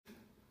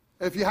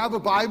If you have a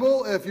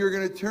Bible, if you're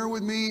going to turn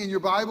with me in your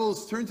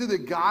Bibles, turn to the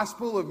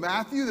Gospel of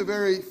Matthew, the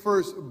very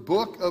first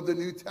book of the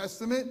New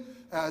Testament,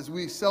 as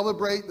we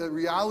celebrate the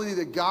reality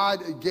that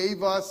God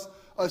gave us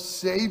a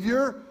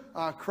Savior,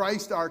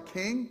 Christ our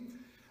King.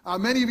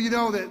 Many of you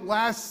know that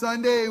last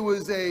Sunday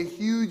was a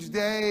huge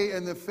day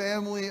in the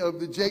family of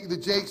the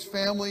Jakes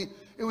family.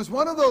 It was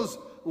one of those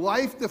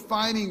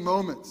life-defining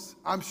moments.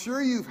 I'm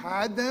sure you've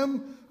had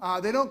them.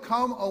 They don't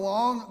come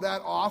along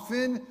that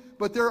often.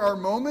 But there are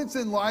moments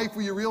in life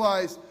where you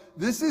realize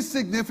this is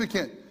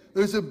significant.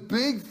 There's a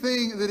big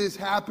thing that is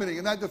happening.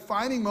 And that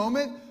defining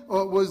moment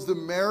was the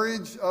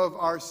marriage of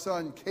our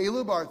son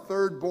Caleb, our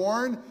third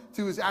born,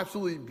 to his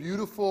absolutely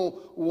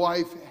beautiful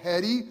wife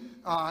Hetty.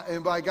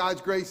 And by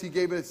God's grace, he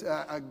gave us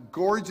a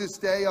gorgeous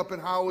day up in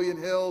Howland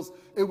Hills.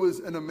 It was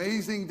an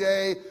amazing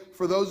day.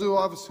 For those of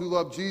us who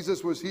love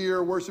Jesus, was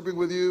here worshiping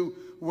with you,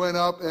 went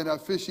up and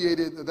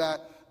officiated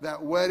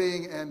that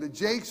wedding, and the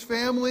Jakes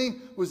family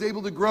was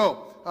able to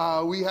grow.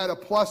 We had a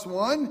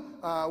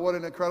 +1. What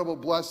an incredible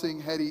blessing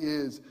Hetty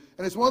is.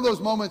 And it's one of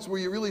those moments where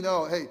you really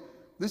know, hey,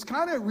 this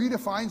kind of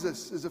redefines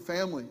us as a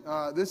family.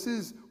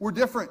 We're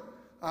different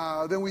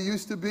than we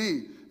used to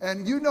be.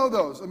 And you know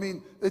those. I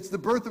mean, it's the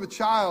birth of a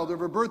child, or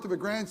the birth of a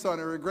grandson,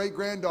 or a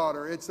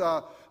great-granddaughter. It's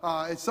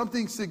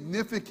something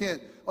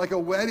significant, like a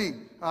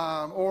wedding,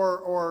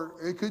 or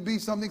it could be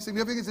something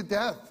significant as a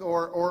death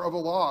or of a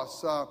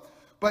loss.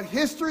 But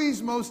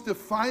history's most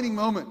defining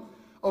moment,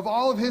 of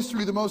all of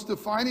history, the most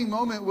defining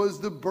moment was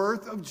the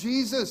birth of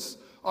Jesus,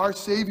 our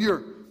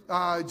Savior.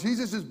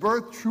 Jesus'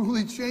 birth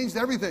truly changed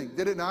everything,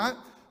 did it not?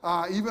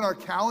 Even our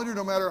calendar,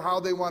 no matter how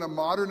they want to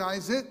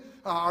modernize it,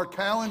 our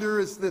calendar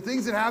is the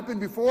things that happened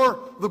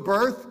before the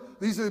birth.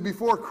 These are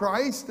before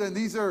Christ, and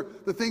these are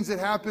the things that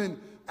happened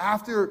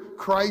after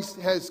Christ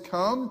has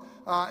come.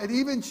 It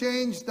even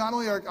changed not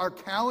only our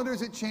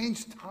calendars, it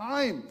changed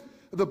time.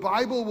 The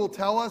Bible will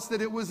tell us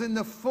that it was in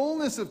the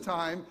fullness of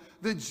time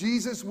that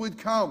Jesus would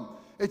come.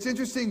 It's an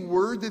interesting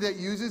word that it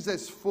uses,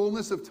 this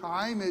fullness of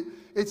time.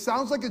 It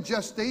sounds like a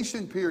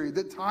gestation period,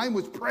 that time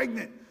was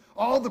pregnant.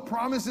 All the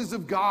promises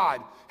of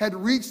God had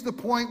reached the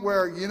point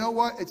where, you know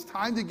what, it's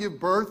time to give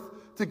birth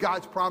to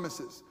God's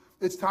promises.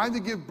 It's time to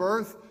give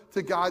birth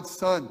to God's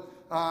Son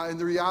and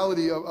the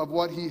reality of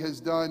what he has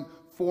done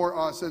for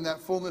us in that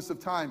fullness of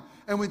time.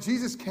 And when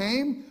Jesus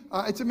came,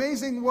 it's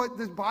amazing what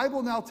the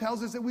Bible now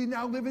tells us, that we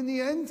now live in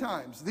the end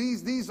times.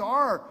 These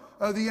are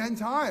the end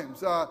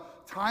times.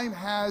 Time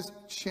has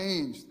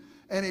changed,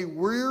 and a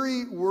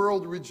weary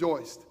world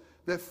rejoiced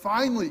that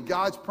finally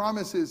God's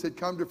promises had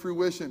come to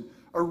fruition.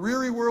 A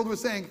weary world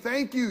was saying,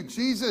 thank you,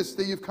 Jesus,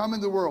 that you've come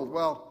into the world.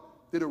 Well,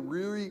 did a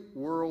weary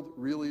world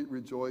really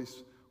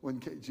rejoice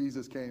when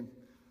Jesus came?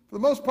 For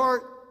the most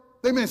part,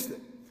 they missed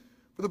it.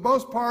 For the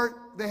most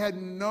part, they had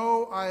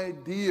no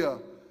idea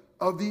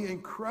of the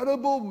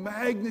incredible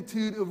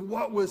magnitude of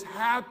what was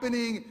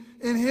happening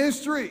in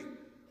history.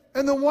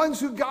 And the ones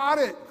who got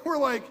it were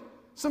like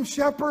some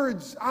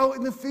shepherds out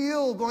in the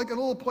field, like a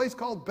little place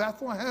called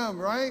Bethlehem,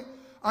 right?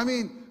 I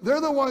mean, they're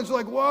the ones who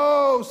are like,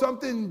 whoa,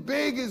 something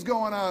big is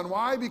going on.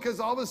 Why? Because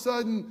all of a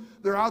sudden,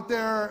 they're out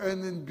there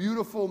in the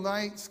beautiful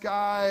night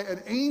sky,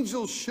 and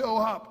angels show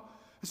up.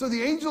 So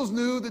the angels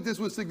knew that this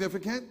was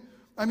significant.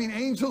 I mean,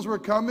 angels were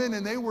coming,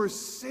 and they were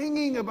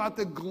singing about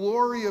the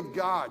glory of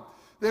God.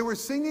 They were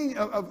singing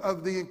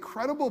of the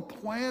incredible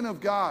plan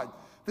of God,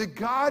 that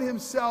God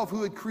himself,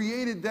 who had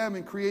created them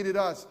and created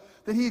us,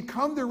 that he had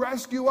come to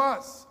rescue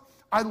us.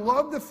 I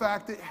love the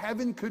fact that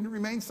heaven couldn't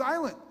remain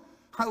silent.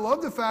 I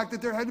love the fact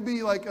that there had to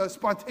be like a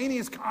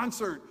spontaneous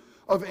concert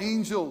of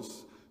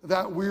angels.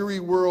 That weary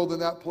world and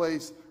that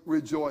place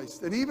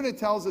rejoiced. And even it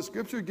tells us,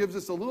 Scripture gives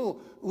us a little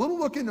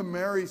look into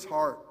Mary's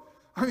heart.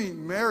 I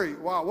mean, Mary,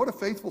 wow, what a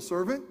faithful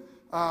servant.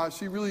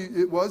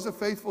 It was a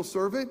faithful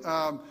servant.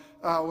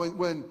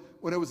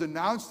 When it was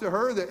announced to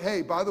her that,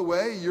 hey, by the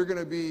way, you're going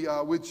to be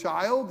with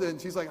child, and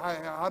she's like,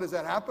 how does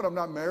that happen? I'm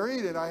not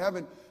married, and I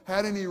haven't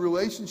had any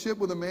relationship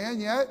with a man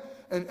yet.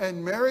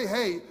 And Mary,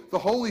 hey, the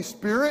Holy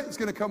Spirit is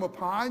going to come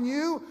upon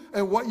you,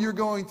 and what you're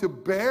going to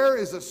bear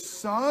is a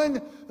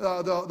son.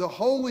 The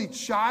Holy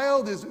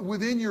Child is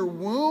within your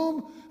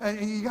womb,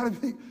 and you got to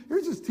be,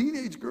 here's this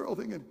teenage girl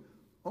thinking,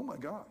 oh my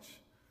gosh.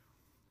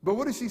 But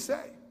what does she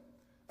say?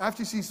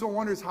 After she so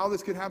wonders how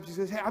this could happen, she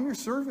says, hey, I'm your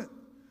servant.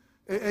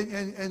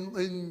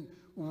 And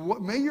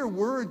may your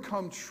word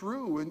come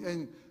true.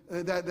 And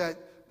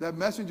that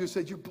messenger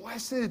said, you're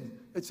blessed.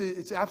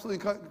 It's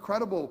absolutely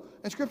incredible.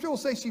 And Scripture will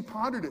say she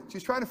pondered it.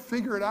 She's trying to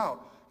figure it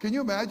out. Can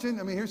you imagine?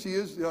 I mean, here she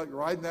is,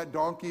 riding that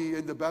donkey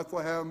into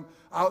Bethlehem,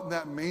 out in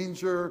that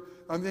manger.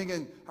 I'm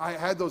thinking, I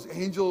had those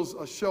angels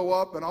show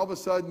up, and all of a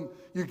sudden,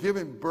 you're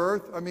giving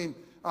birth. I mean,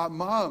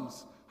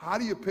 moms, how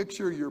do you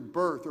picture your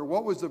birth? Or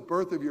what was the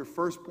birth of your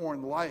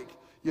firstborn like?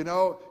 You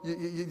know,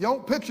 you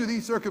don't picture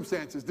these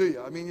circumstances, do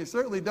you? I mean, you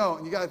certainly don't.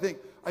 And you got to think,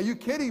 are you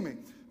kidding me?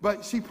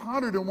 But she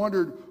pondered and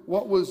wondered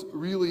what was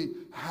really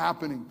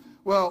happening.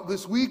 Well,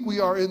 this week we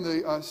are in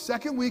the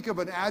second week of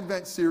an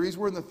Advent series.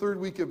 We're in the third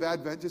week of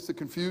Advent, just to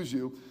confuse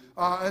you.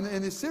 And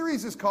the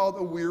series is called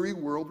A Weary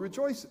World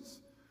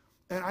Rejoices.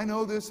 And I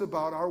know this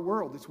about our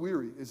world. It's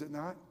weary, is it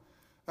not?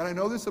 And I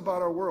know this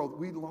about our world.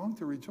 We long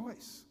to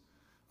rejoice.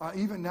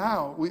 Even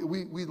now,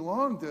 we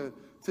long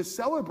to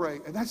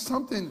celebrate. And that's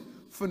something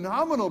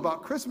phenomenal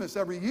about Christmas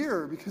every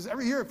year, because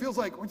every year it feels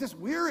like we're just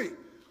weary.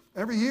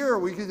 Every year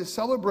we get to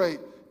celebrate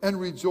and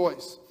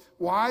rejoice.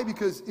 Why?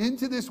 Because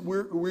into this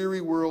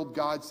weary world,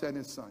 God sent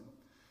his son.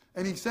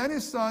 And he sent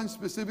his son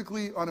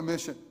specifically on a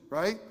mission,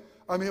 right?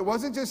 I mean, it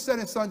wasn't just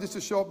send his son just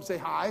to show up and say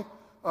hi,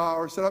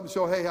 or set up and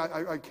show, hey,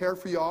 I care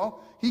for y'all.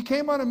 He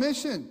came on a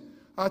mission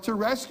to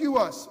rescue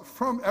us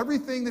from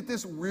everything that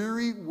this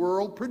weary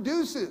world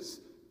produces.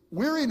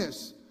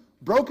 Weariness,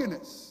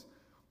 brokenness.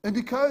 And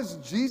because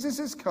Jesus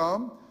has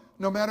come,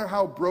 no matter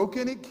how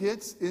broken it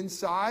gets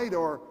inside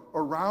or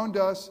around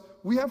us,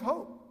 we have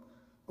hope.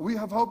 We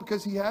have hope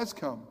because he has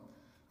come.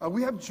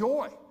 We have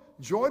joy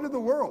to the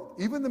world,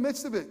 even in the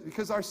midst of it,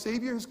 because our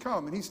Savior has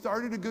come and he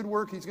started a good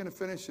work. He's going to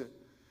finish it.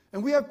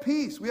 And we have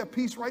peace. We have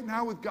peace right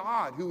now with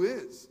God, who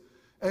is.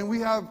 And we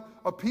have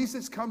a peace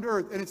that's come to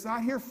earth, and it's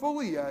not here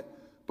fully yet,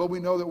 but we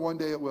know that one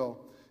day it will.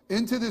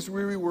 Into this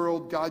weary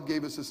world, God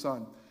gave us a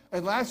son.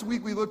 And last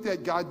week we looked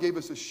at God gave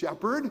us a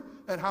shepherd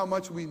and how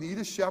much we need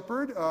a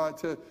shepherd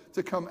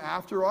to come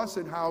after us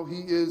and how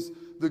he is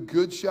the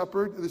good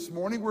shepherd. This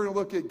morning we're going to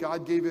look at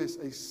God gave us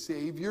a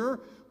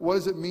Savior. What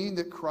does it mean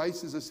that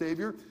Christ is a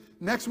Savior?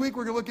 Next week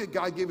we're going to look at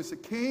God gave us a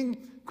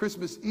king.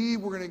 Christmas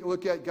Eve we're going to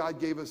look at God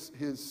gave us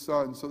his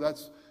son. So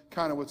that's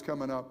kind of what's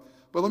coming up.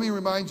 But let me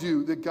remind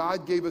you that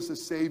God gave us a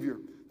Savior.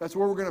 That's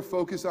what we're going to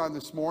focus on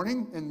this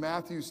morning in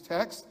Matthew's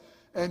text.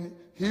 And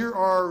here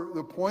are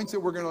the points that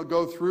we're going to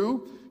go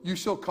through. You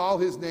shall call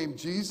his name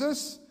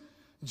Jesus.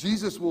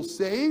 Jesus will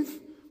save.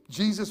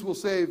 Jesus will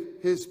save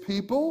his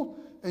people.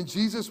 And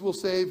Jesus will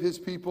save his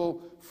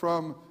people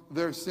from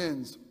their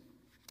sins.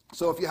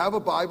 So if you have a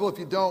Bible, if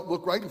you don't,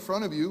 look right in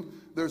front of you.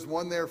 There's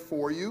one there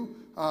for you.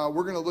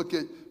 We're going to look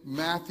at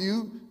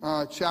Matthew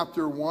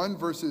chapter 1,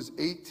 verses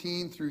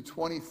 18 through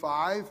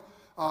 25.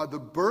 The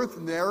birth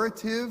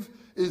narrative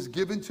is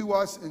given to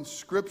us in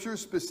Scripture,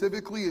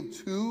 specifically in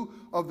 2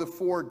 of the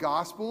 4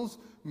 Gospels.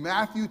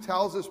 Matthew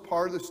tells us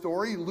part of the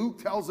story.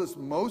 Luke tells us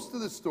most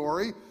of the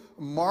story.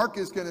 Mark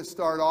is going to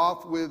start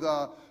off with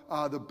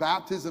the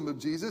baptism of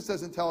Jesus,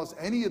 doesn't tell us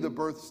any of the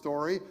birth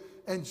story.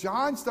 And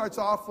John starts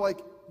off like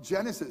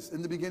Genesis.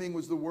 In the beginning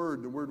was the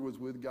Word was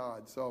with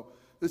God. So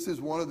this is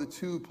one of the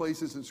 2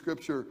 places in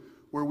Scripture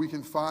where we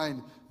can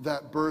find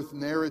that birth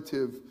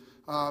narrative.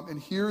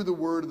 And hear the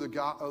word of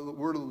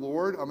the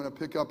Lord. I'm going to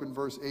pick up in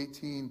verse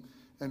 18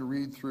 and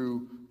read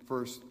through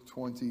verse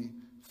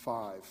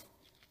 25.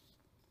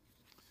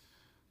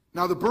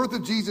 Now the birth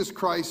of Jesus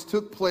Christ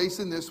took place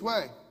in this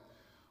way.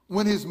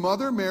 When his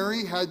mother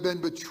Mary had been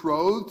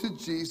betrothed to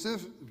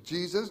Joseph,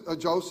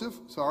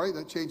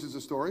 that changes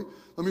the story.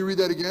 Let me read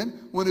that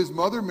again. When his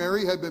mother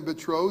Mary had been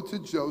betrothed to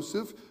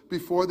Joseph,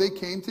 before they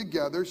came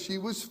together, she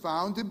was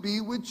found to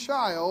be with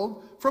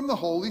child from the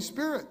Holy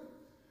Spirit.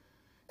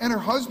 And her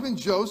husband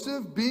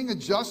Joseph, being a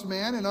just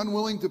man and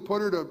unwilling to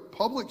put her to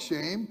public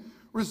shame,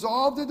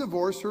 resolved to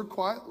divorce her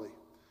quietly.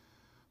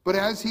 But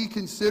as he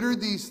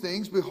considered these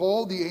things,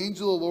 behold, the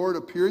angel of the Lord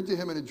appeared to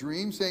him in a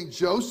dream, saying,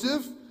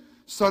 Joseph,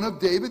 son of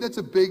David. That's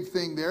a big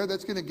thing there.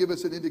 That's going to give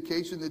us an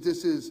indication that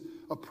this is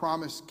a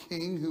promised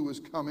king who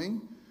is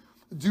coming.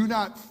 Do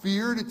not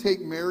fear to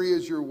take Mary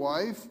as your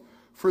wife,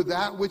 for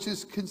that which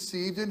is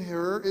conceived in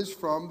her is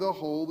from the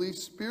Holy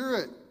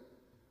Spirit.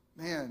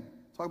 Man,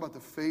 talk about the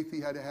faith he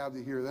had to have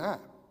to hear that.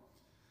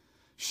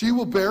 She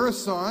will bear a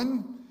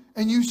son,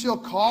 and you shall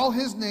call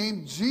his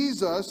name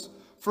Jesus,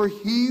 for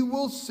he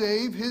will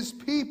save his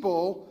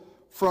people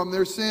from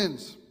their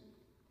sins.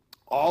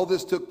 All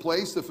this took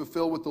place to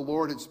fulfill what the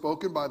Lord had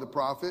spoken by the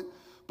prophet.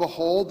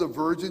 Behold, the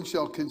virgin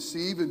shall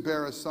conceive and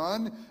bear a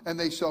son, and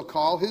they shall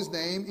call his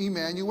name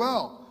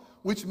Emmanuel,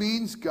 which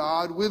means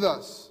God with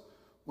us.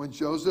 When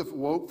Joseph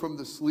woke from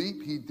the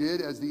sleep, he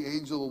did as the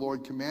angel of the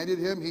Lord commanded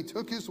him. He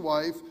took his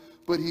wife,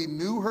 but he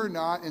knew her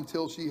not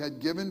until she had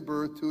given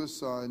birth to a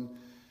son,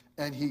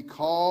 and he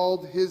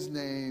called his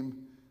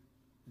name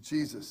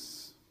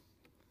Jesus.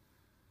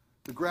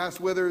 The grass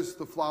withers,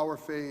 the flower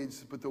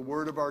fades, but the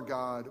word of our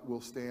God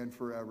will stand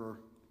forever.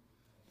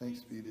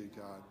 Thanks be to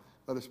God.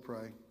 Let us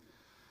pray.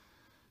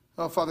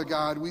 Oh, Father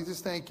God, we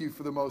just thank you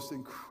for the most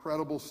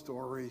incredible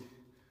story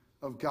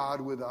of God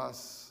with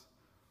us.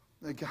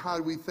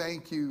 God, we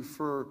thank you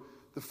for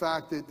the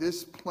fact that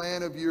this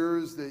plan of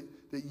yours that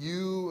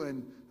you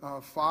and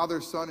Father,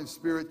 Son, and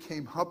Spirit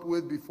came up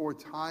with before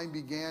time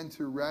began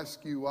to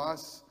rescue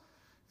us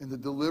in the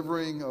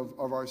delivering of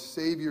our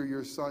Savior,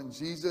 your Son,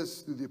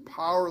 Jesus, through the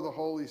power of the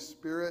Holy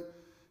Spirit.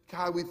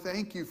 God, we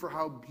thank you for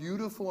how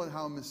beautiful and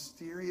how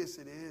mysterious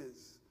it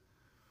is.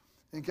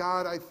 And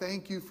God, I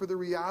thank you for the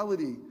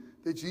reality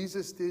that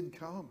Jesus did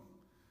come.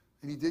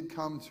 And he did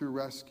come to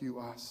rescue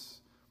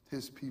us,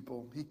 his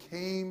people. He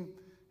came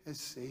as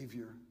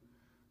Savior.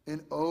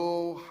 And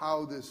oh,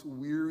 how this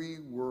weary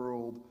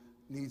world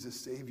needs a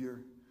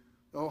Savior.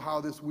 Oh, how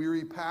this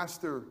weary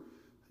pastor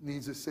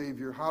needs a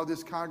Savior. How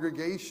this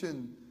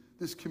congregation,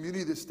 this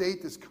community, this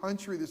state, this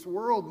country, this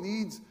world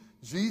needs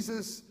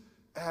Jesus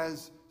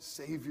as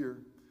Savior.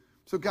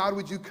 So God,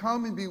 would you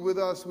come and be with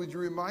us? Would you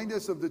remind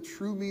us of the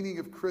true meaning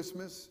of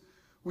Christmas?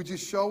 Would you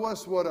show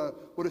us what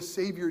a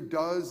Savior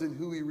does and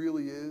who he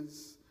really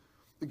is?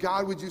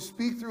 God, would you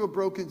speak through a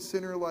broken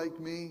sinner like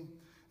me?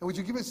 And would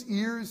you give us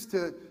ears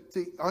to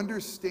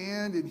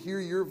understand and hear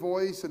your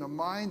voice, and a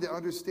mind that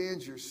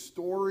understands your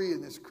story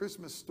and this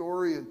Christmas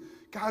story? And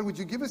God, would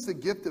you give us the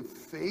gift of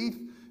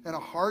faith and a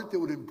heart that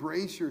would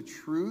embrace your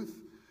truth?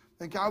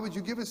 And God, would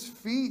you give us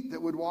feet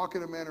that would walk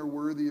in a manner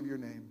worthy of your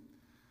name?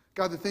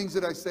 God, the things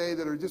that I say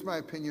that are just my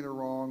opinion are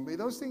wrong, may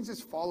those things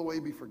just fall away,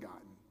 be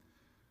forgotten.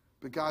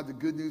 But God, the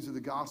good news of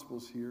the gospel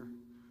is here.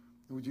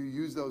 And would you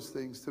use those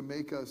things to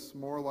make us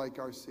more like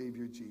our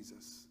Savior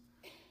Jesus?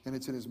 And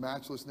it's in his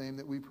matchless name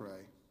that we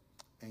pray.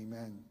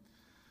 Amen.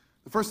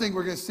 The first thing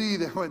we're going to see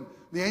that when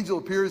the angel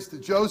appears to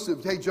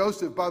Joseph, hey,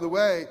 Joseph, by the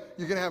way,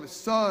 you're going to have a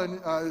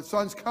son. The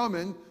son's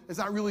coming. It's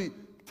not really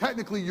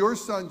technically your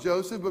son,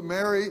 Joseph, but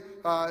Mary,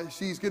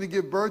 she's going to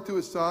give birth to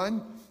a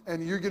son,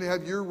 and you're going to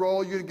have your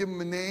role. You're going to give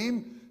him a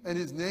name, and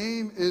his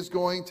name is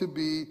going to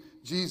be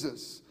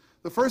Jesus.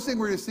 The first thing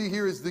we're going to see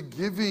here is the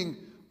giving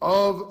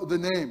of the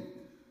name.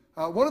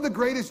 One of the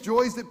greatest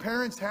joys that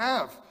parents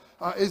have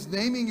is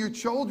naming your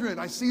children.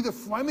 I see the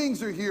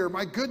Flemings are here.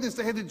 My goodness,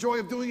 they had the joy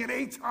of doing it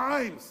 8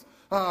 times.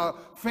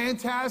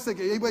 Fantastic.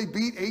 Anybody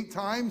beat 8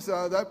 times?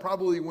 That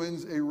probably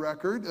wins a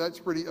record. That's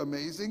pretty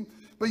amazing.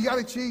 But you got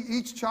to cheat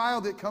each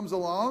child that comes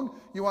along.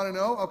 You want to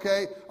know,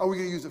 okay, are we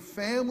going to use a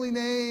family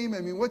name? I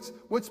mean,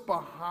 what's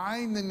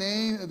behind the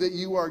name that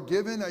you are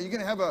given? Are you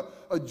going to have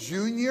a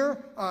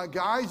junior?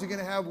 Guys, you're going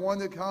to have one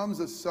that comes,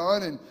 a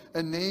son,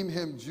 and name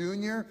him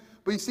Junior.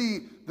 But you see,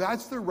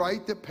 that's the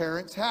right that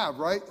parents have,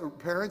 right?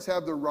 Parents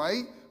have the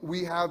right.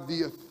 We have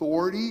the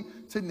authority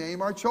to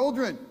name our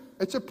children.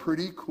 It's a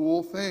pretty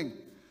cool thing.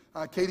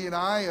 Katie and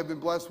I have been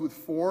blessed with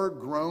 4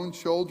 grown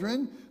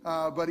children,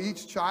 but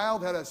each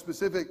child had a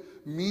specific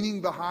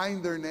meaning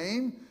behind their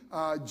name.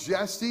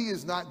 Jessie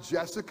is not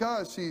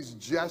Jessica, she's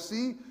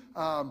Jessie.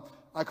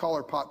 I call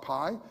her Pot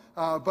Pie.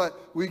 But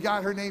we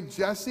got her name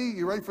Jessie.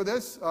 You ready for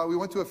this? We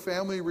went to a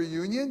family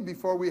reunion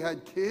before we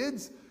had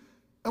kids,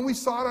 and we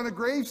saw it on a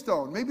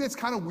gravestone. Maybe it's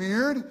kind of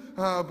weird,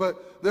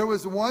 but there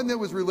was one that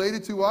was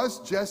related to us,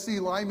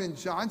 Jesse Lyman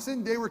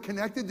Johnson. They were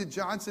connected to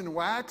Johnson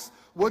Wax.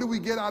 What do we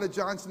get out of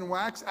Johnson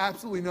Wax?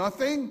 Absolutely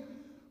nothing,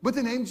 but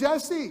the name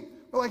Jesse.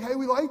 We're like, hey,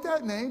 we like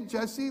that name,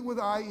 Jesse with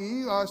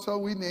I-E, so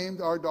we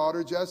named our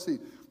daughter Jessie.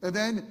 And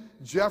then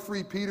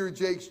Jeffrey Peter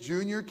Jakes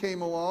Jr.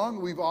 came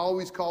along. We've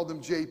always called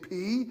him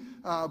JP,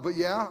 but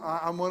yeah,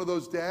 I'm one of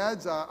those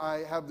dads.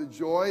 I have the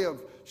joy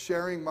of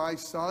sharing my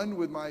son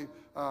with my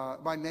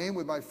name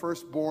with my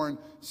firstborn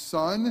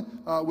son,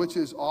 which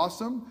is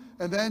awesome.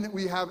 And then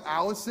we have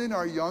Allison,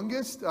 our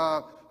youngest.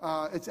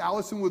 It's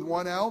Allison with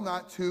 1 L,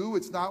 not 2.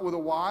 It's not with a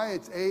Y.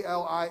 It's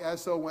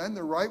A-L-I-S-O-N,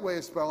 the right way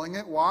of spelling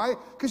it. Why?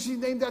 Because she's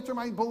named after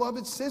my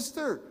beloved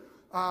sister.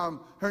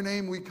 Her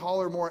name, we call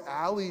her more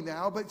Allie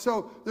now. But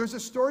so there's a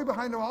story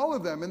behind all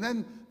of them. And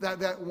then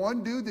that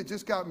one dude that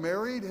just got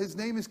married, his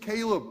name is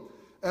Caleb.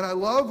 And I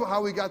love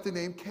how we got the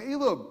name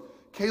Caleb.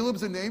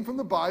 Caleb's a name from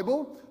the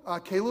Bible.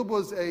 Caleb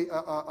was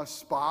a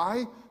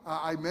spy.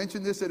 I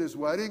mentioned this at his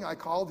wedding. I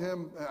called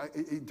him,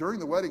 during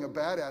the wedding, a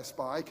badass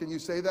spy. Can you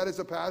say that as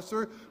a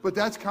pastor? But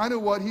that's kind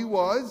of what he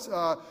was.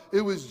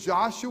 It was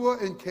Joshua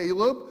and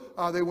Caleb.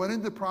 They went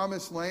into the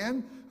promised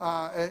land.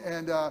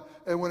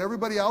 And when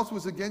everybody else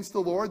was against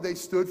the Lord, they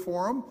stood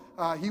for him.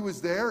 He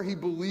was there. He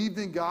believed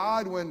in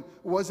God when it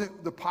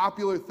wasn't the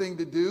popular thing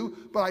to do.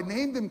 But I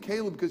named him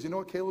Caleb because you know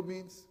what Caleb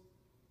means?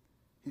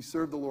 He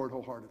served the Lord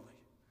wholeheartedly.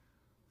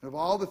 And of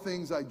all the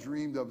things I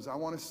dreamed of, is I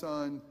want a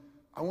son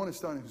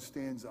who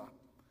stands up.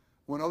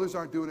 When others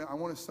aren't doing it, I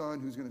want a son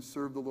who's going to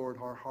serve the Lord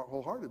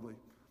wholeheartedly.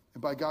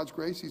 And by God's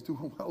grace, he's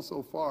doing well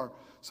so far.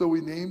 So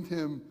we named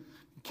him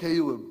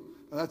Caleb.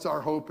 And that's our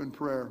hope and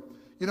prayer.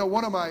 You know,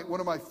 one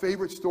of my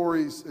favorite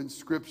stories in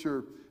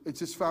Scripture, it's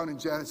just found in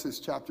Genesis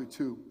chapter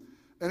 2.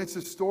 And it's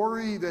a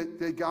story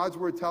that God's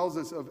Word tells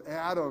us of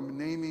Adam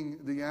naming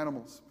the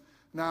animals.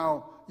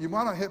 Now, you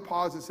want to hit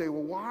pause and say,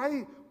 well,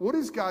 why? What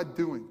is God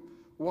doing?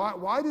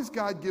 Why does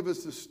God give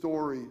us the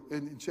story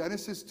in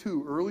Genesis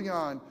 2, early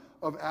on,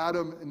 of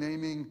Adam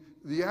naming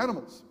the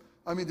animals?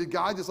 I mean, did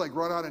God just like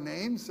run out of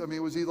names? I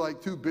mean, was he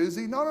like too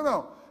busy?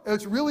 No.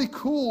 It's really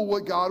cool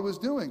what God was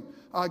doing.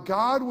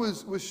 God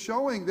was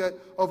showing that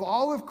of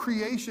all of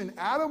creation,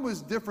 Adam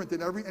was different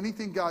than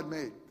anything God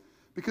made.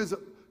 Because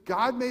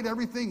God made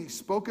everything, he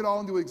spoke it all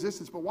into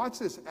existence. But watch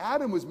this,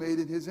 Adam was made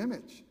in his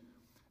image.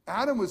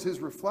 Adam was his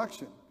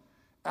reflection.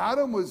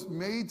 Adam was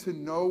made to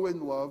know and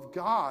love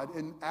God,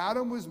 and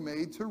Adam was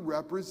made to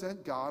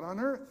represent God on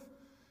earth.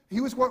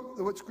 He was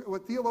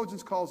what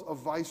theologians call a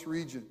vice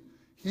regent.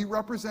 He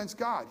represents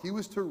God. He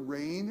was to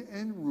reign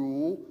and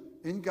rule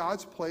in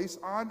God's place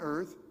on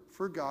earth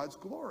for God's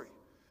glory.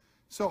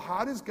 So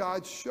how does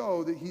God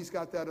show that he's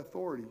got that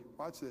authority?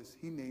 Watch this.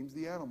 He names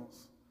the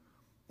animals.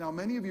 Now,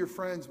 many of your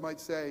friends might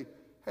say,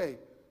 hey,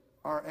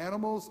 Our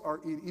animals are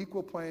in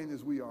equal plane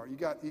as we are. You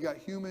got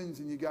humans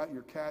and you got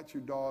your cats,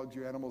 your dogs,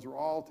 your animals. We're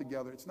all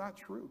together. It's not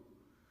true.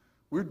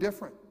 We're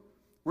different.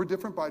 We're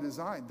different by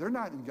design. They're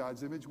not in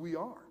God's image. We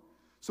are.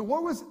 So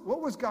what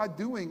was God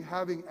doing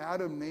having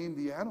Adam name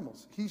the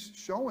animals? He's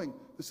showing,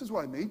 this is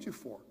what I made you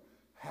for.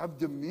 Have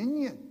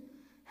dominion.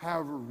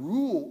 Have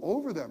rule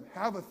over them.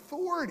 Have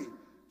authority.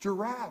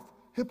 Giraffe,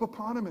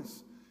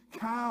 hippopotamus,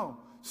 cow,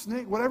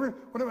 snake, whatever.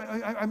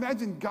 I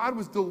imagine God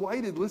was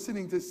delighted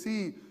listening to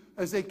see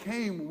as they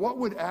came, what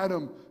would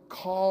Adam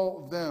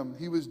call them?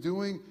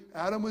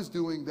 Adam was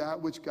doing that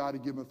which God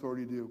had given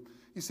authority to do.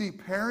 You see,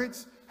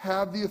 parents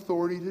have the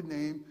authority to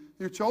name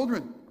their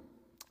children.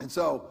 And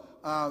so,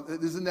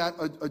 isn't that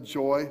a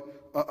joy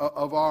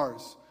of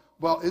ours?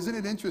 Well, isn't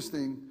it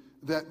interesting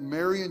that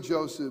Mary and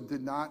Joseph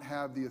did not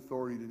have the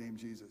authority to name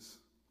Jesus?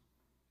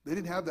 They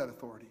didn't have that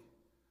authority.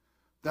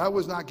 That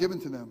was not given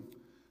to them.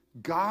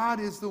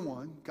 God is the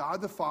one,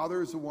 God the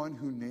Father is the one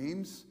who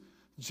names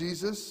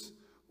Jesus.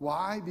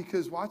 Why?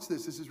 Because, watch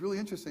this is really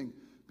interesting.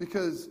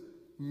 Because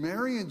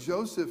Mary and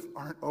Joseph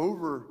aren't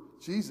over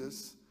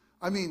Jesus.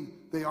 I mean,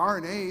 they are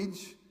in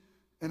age.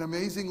 And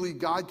amazingly,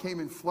 God came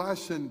in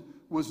flesh and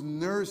was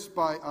nursed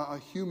by a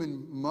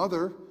human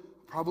mother,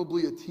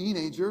 probably a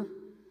teenager.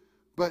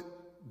 But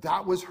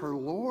that was her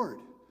Lord.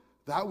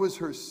 That was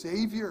her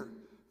Savior.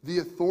 The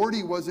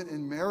authority wasn't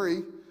in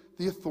Mary.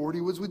 The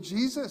authority was with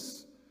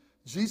Jesus.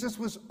 Jesus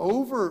was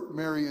over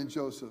Mary and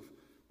Joseph.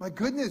 My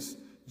goodness,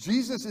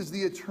 Jesus is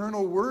the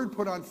eternal Word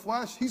put on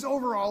flesh. He's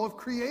over all of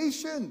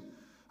creation.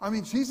 I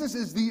mean, Jesus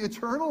is the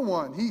eternal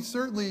one. He's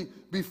certainly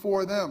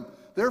before them.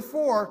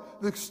 Therefore,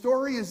 the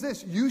story is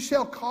this. You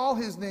shall call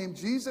his name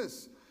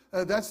Jesus.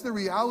 That's the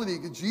reality.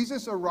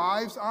 Jesus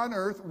arrives on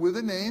earth with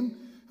a name.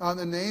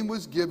 The name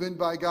was given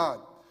by God.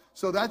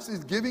 So that's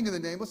his giving of the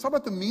name. Let's talk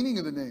about the meaning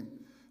of the name.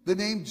 The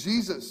name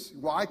Jesus.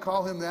 Why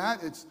call him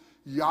that? It's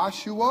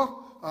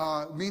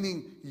Yahshua,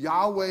 meaning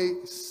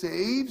Yahweh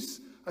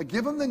saves.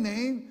 Give him the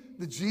name,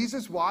 the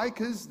Jesus. Why?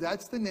 Because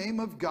that's the name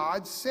of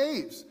God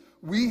saves.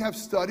 We have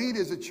studied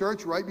as a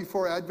church right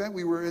before Advent.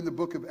 We were in the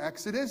book of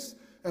Exodus,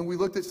 and we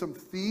looked at some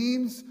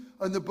themes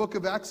in the book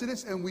of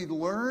Exodus, and we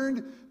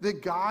learned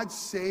that God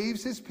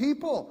saves his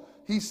people.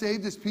 He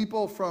saved his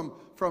people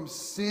from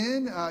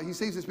sin. He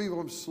saves his people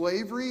from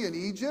slavery in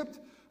Egypt.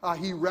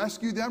 He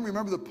rescued them.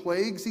 Remember the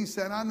plagues he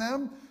sent on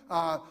them?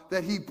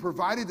 That he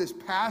provided this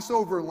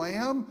Passover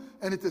lamb,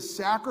 and at the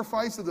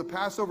sacrifice of the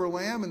Passover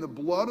lamb and the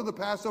blood of the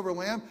Passover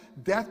lamb,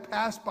 death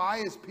passed by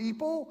his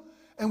people.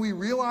 And we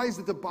realized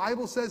that the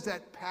Bible says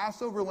that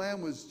Passover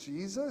lamb was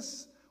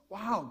Jesus.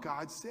 Wow,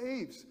 God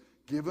saves.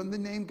 Give them the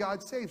name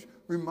God saves.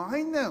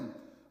 Remind them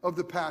of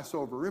the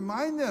Passover.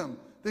 Remind them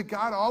that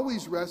God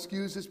always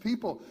rescues his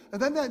people.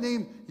 And then that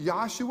name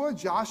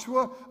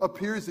Joshua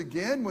appears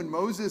again when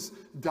Moses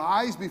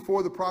dies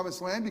before the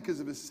promised land because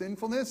of his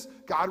sinfulness.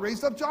 God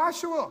raised up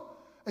Joshua.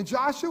 And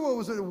Joshua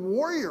was a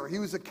warrior. He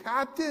was a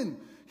captain.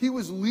 He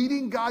was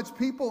leading God's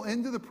people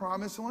into the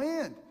promised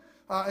land,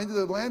 into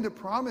the land of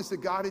promise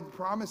that God had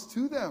promised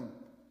to them.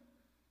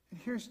 And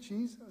here's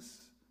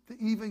Jesus, the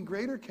even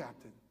greater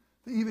captain,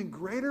 the even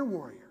greater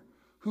warrior,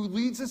 who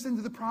leads us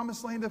into the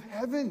promised land of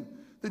heaven,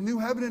 the new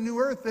heaven and new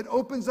earth that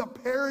opens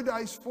up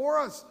paradise for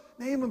us.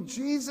 Name him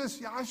Jesus,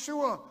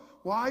 Yahshua.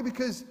 Why?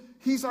 Because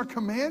he's our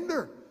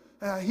commander.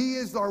 He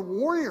is our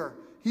warrior.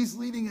 He's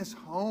leading us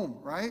home,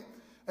 right?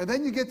 And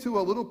then you get to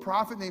a little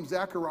prophet named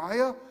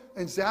Zechariah,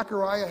 and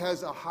Zechariah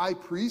has a high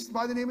priest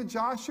by the name of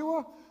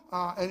Joshua.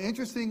 And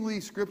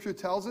interestingly, Scripture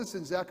tells us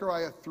in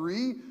Zechariah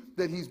 3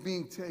 that he's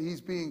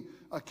being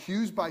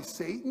accused by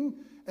Satan,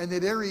 and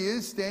that there he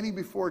is standing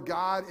before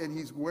God, and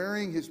he's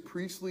wearing his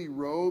priestly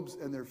robes,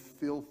 and they're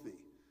filthy.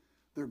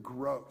 They're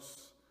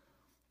gross.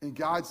 And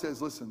God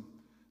says, listen,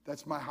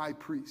 that's my high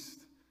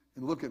priest.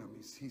 And look at him.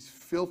 He's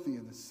filthy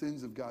in the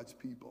sins of God's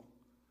people.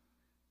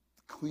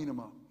 Clean him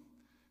up.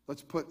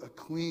 Let's put a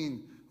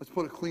clean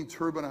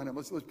turban on him.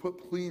 Let's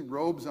put clean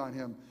robes on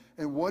him.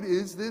 And what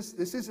is this?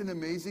 This is an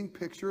amazing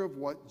picture of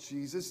what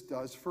Jesus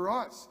does for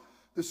us.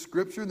 The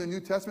Scripture in the New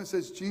Testament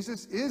says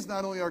Jesus is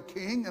not only our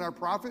king and our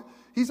prophet,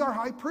 he's our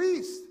high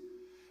priest.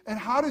 And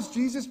how does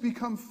Jesus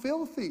become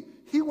filthy?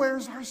 He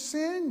wears our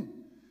sin.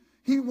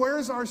 He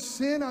wears our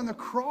sin on the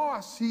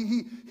cross.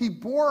 He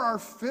bore our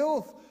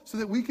filth so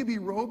that we could be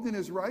robed in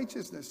his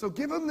righteousness. So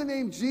give him the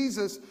name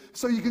Jesus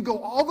so you can go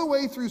all the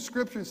way through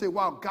Scripture and say,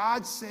 wow,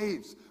 God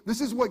saves.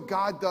 This is what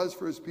God does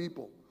for his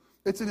people.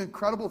 It's an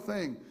incredible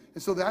thing.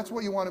 And so that's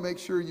what you want to make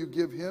sure you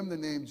give him the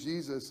name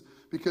Jesus,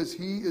 because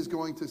he is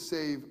going to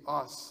save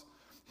us.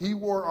 He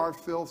wore our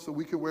filth so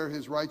we could wear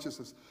his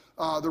righteousness.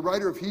 The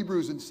writer of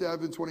Hebrews in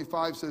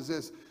 7:25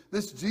 says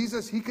this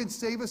Jesus, he can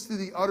save us to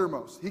the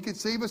uttermost. He can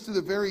save us to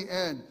the very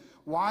end.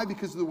 Why?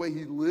 Because of the way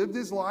he lived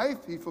his life.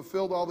 He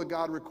fulfilled all that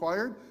God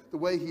required. The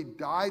way he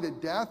died a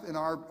death on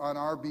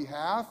our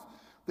behalf.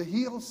 That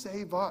he'll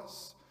save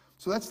us.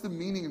 So that's the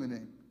meaning of the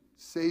name.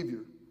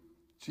 Savior.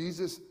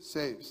 Jesus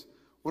saves.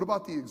 What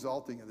about the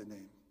exalting of the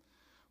name?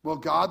 Well,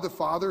 God the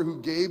Father,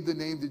 who gave the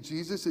name to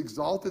Jesus,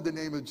 exalted the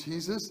name of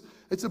Jesus.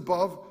 It's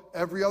above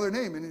every other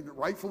name, and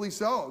rightfully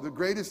so. The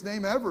greatest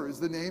name ever is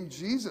the name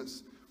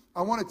Jesus.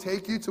 I want to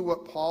take you to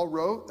what Paul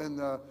wrote in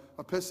the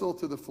epistle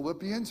to the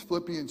Philippians,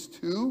 Philippians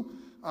 2.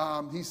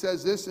 He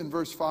says this in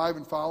verse 5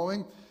 and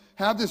following.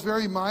 Have this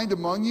very mind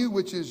among you,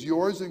 which is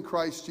yours in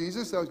Christ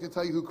Jesus. I was going to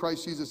tell you who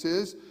Christ Jesus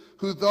is.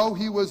 Who, though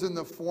he was in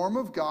the form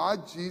of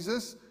God,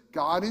 Jesus,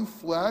 God in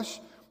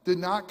flesh, did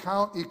not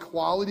count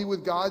equality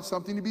with God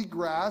something to be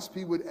grasped.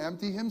 He would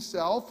empty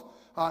himself.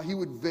 He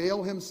would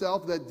veil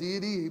himself, that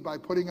deity, by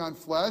putting on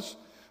flesh.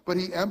 But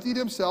he emptied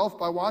himself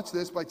by, watch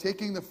this, by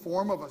taking the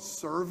form of a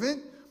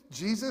servant.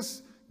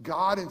 Jesus,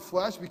 God in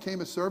flesh,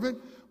 became a servant,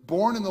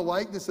 born in the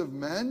likeness of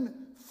men,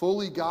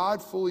 fully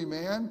God, fully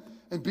man.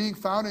 And being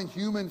found in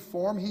human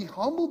form, he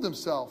humbled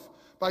himself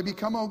by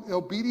becoming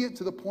obedient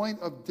to the point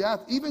of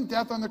death, even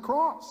death on the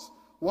cross.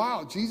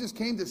 Wow, Jesus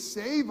came to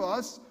save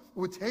us. It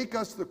would take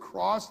us to the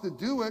cross to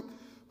do it.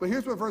 But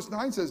here's what verse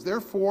 9 says.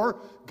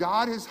 Therefore,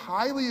 God has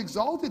highly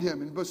exalted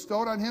him and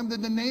bestowed on him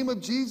that the name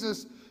of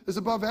Jesus is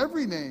above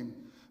every name.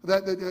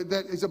 That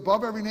is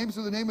above every name.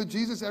 So the name of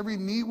Jesus, every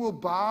knee will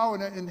bow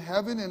in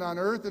heaven and on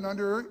earth and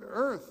under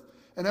earth.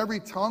 And every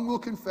tongue will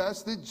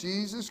confess that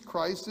Jesus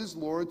Christ is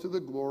Lord, to the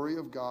glory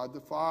of God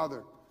the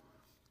Father.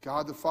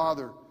 God the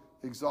Father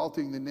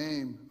exalting the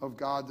name of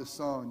God the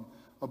Son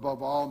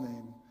above all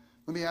name.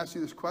 Let me ask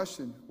you this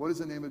question. What is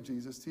the name of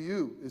Jesus to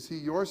you? Is he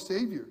your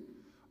Savior?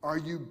 Are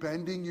you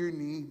bending your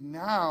knee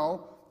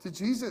now to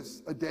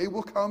Jesus? A day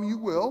will come, you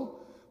will.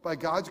 By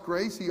God's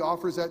grace, he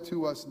offers that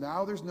to us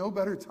now. There's no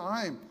better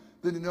time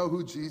than to know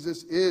who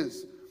Jesus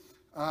is.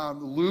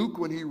 Luke,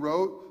 when he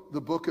wrote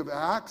the book of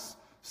Acts,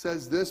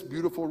 says this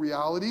beautiful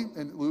reality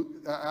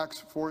in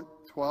Acts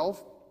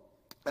 4:12.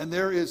 And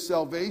there is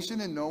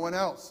salvation in no one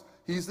else.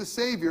 He's the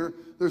Savior.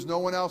 There's no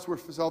one else where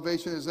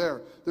salvation is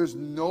there. There's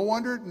no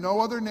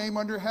other name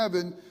under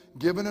heaven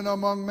given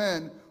among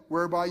men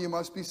whereby you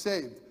must be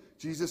saved.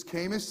 Jesus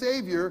came as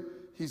Savior.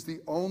 He's the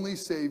only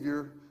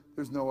Savior.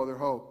 There's no other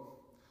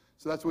hope.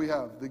 So that's what we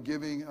have, the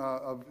giving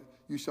of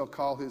you shall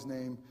call his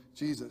name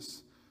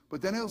Jesus.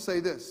 But then he'll say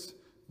this,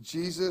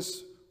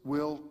 Jesus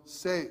will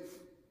save.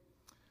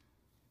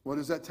 What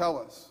does that tell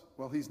us?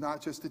 Well, he's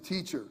not just a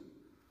teacher.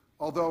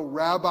 Although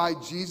Rabbi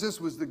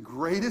Jesus was the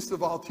greatest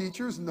of all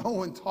teachers, no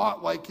one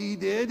taught like he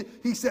did.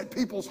 He set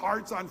people's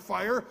hearts on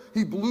fire.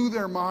 He blew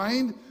their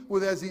mind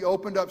as he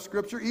opened up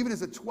Scripture. Even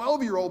as a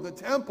 12-year-old in the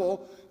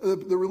temple,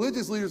 the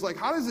religious leaders like,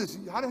 how does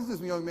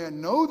this young man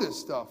know this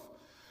stuff?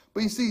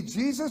 But you see,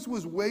 Jesus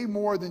was way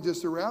more than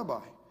just a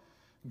rabbi.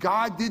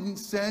 God didn't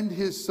send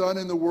his son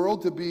in the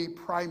world to be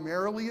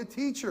primarily a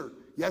teacher.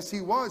 Yes,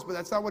 he was, but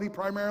that's not what he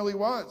primarily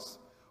was.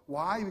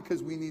 Why?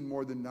 Because we need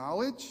more than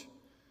knowledge.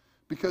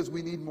 Because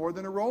we need more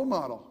than a role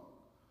model.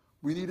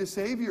 We need a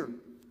Savior.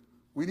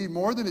 We need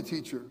more than a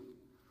teacher.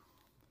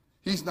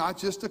 He's not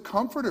just a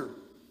comforter,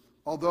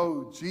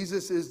 although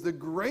Jesus is the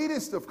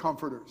greatest of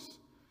comforters.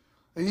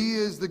 He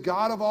is the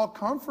God of all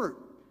comfort,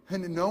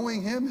 and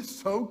knowing him is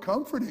so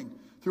comforting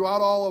throughout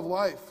all of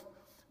life.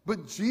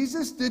 But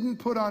Jesus didn't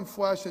put on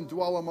flesh and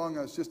dwell among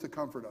us just to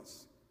comfort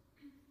us.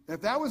 And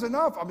if that was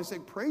enough, I'm going to say,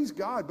 praise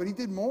God, but he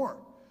did more.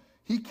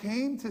 He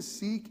came to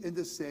seek and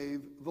to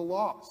save the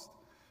lost.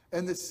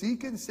 And to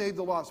seek and save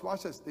the lost,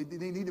 watch this, they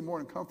needed more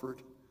than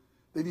comfort.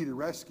 They needed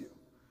rescue.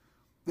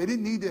 They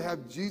didn't need to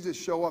have Jesus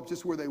show up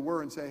just where they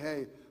were and say,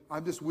 hey,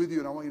 I'm just with you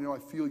and I want you to know I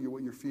feel you,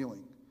 what you're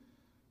feeling.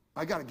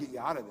 I got to get you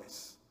out of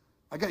this.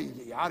 I got to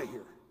get you out of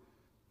here.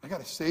 I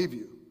got to save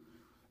you.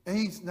 And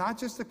he's not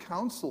just a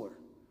counselor.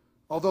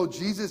 Although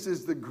Jesus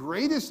is the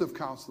greatest of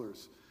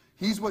counselors.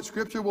 He's what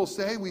Scripture will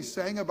say. We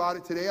sang about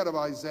it today out of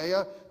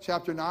Isaiah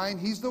chapter 9.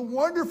 He's the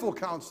wonderful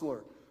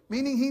counselor,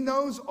 meaning he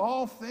knows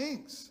all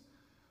things.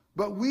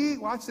 But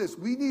watch this,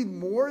 we need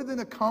more than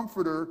a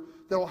comforter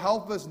that will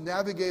help us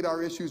navigate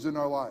our issues in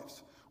our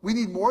lives. We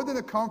need more than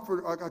a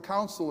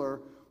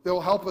counselor that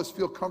will help us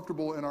feel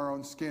comfortable in our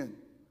own skin.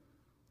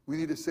 We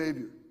need a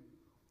Savior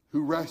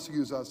who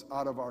rescues us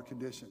out of our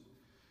condition.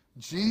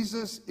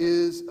 Jesus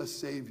is a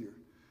Savior.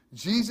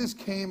 Jesus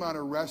came on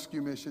a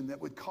rescue mission that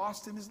would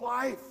cost him his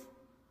life.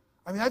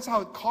 I mean, that's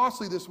how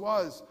costly this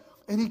was.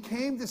 And he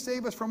came to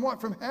save us from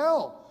what? From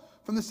hell,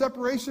 from the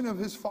separation of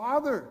his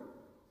Father.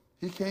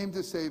 He came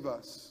to save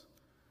us.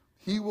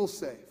 He will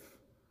save.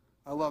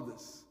 I love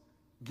this.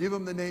 Give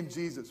him the name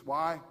Jesus.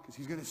 Why? Because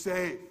he's going to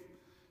save.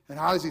 And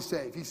how does he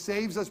save? He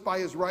saves us by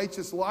his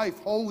righteous life.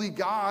 Holy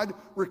God,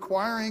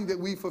 requiring that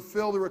we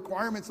fulfill the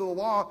requirements of the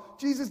law.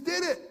 Jesus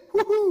did it.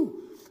 Woohoo!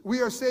 We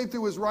are saved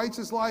through his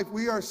righteous life.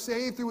 We are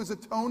saved through his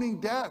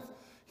atoning death.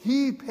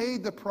 He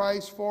paid the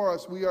price for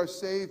us. We are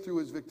saved through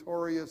his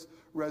victorious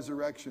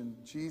resurrection.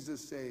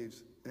 Jesus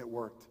saves. It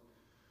worked.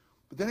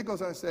 But then it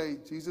goes on to say,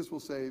 Jesus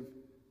will save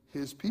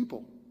his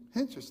people.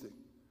 Interesting.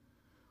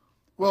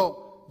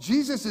 Well,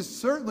 Jesus is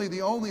certainly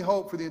the only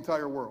hope for the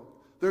entire world.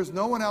 There's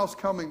no one else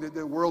coming that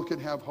the world can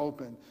have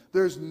hope in.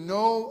 There's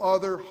no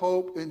other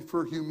hope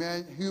for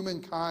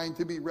humankind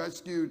to be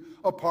rescued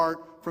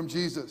apart from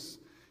Jesus.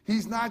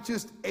 He's not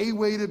just a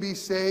way to be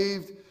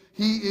saved.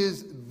 He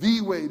is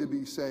the way to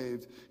be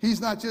saved. He's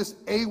not just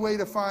a way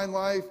to find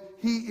life.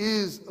 He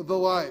is the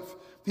life.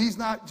 He's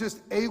not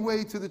just a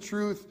way to the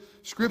truth.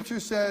 Scripture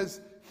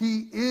says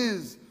he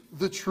is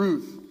the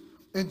truth.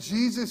 And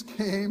Jesus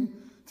came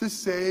to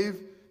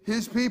save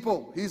his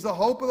people. He's the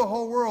hope of the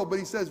whole world. But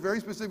he says very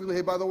specifically,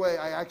 hey, by the way,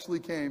 I actually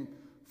came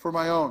for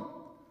my own.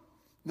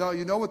 Now,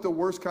 you know what the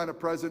worst kind of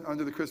present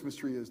under the Christmas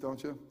tree is,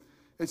 don't you?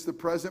 It's the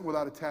present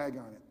without a tag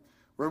on it,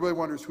 where everybody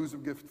wonders who's the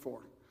gift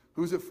for.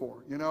 Who's it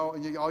for? You know,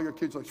 and all your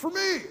kids are like, it's for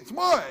me, it's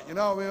mine. You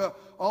know, I mean,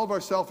 all of our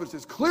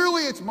selfishness.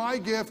 Clearly, it's my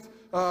gift.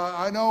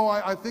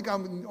 I think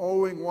I'm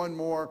owing one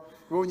more.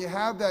 But when you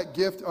have that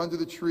gift under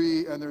the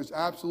tree and there's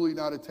absolutely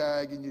not a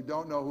tag and you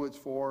don't know who it's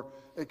for,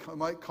 it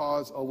might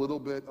cause a little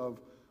bit of,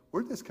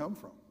 where did this come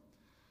from?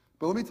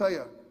 But let me tell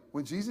you,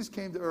 when Jesus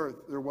came to earth,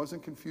 there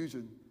wasn't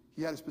confusion.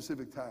 He had a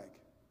specific tag.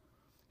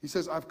 He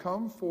says, I've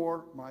come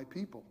for my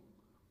people,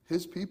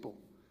 his people.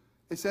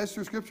 It says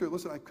through Scripture,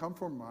 listen, I've come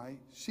for my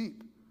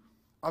sheep.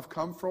 I've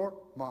come for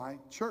my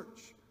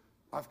church.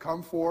 I've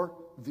come for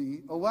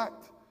the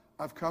elect.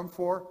 I've come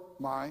for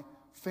my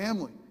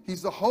family.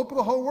 He's the hope of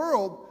the whole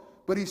world,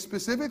 but he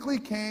specifically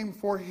came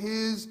for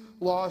his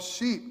lost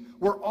sheep.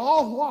 We're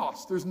all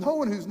lost. There's no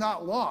one who's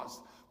not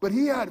lost. But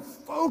he had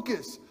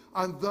focus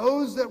on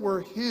those that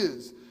were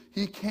his.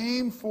 He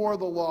came for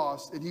the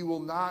lost, and he will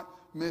not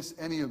miss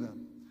any of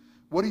them.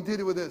 What he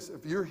did with this,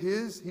 if you're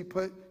his, he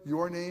put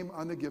your name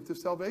on the gift of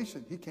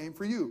salvation. He came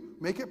for you.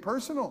 Make it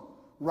personal.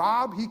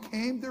 Rob, he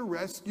came to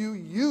rescue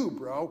you,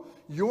 bro.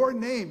 Your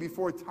name,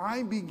 before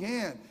time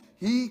began,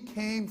 he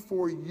came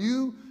for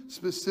you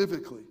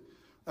specifically.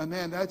 And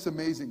man, that's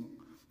amazing.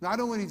 Not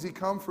only does he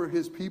come for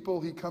his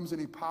people, he comes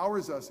and he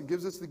powers us and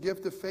gives us the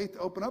gift of faith to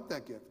open up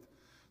that gift.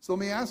 So let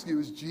me ask you,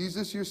 is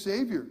Jesus your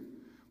Savior?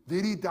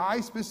 Did he die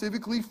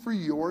specifically for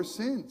your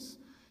sins?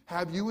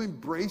 Have you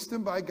embraced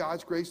him by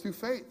God's grace through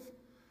faith?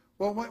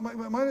 Well,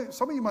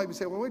 some of you might be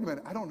saying, well, wait a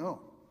minute, I don't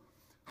know.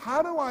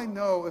 How do I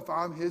know if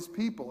I'm his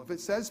people? If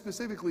it says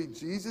specifically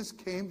Jesus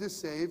came to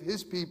save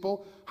his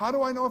people, how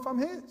do I know if I'm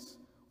his?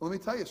 Well, let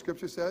me tell you,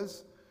 Scripture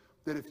says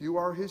that if you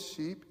are his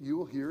sheep, you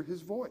will hear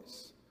his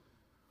voice.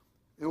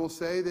 It will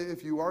say that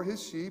if you are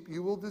his sheep,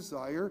 you will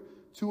desire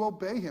to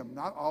obey him,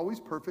 not always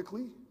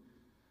perfectly.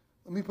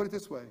 Let me put it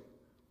this way.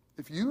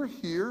 If you're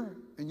here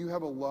and you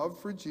have a love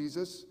for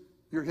Jesus,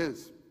 you're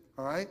his,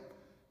 all right?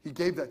 He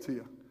gave that to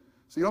you.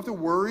 So you don't have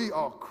to worry,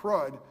 oh,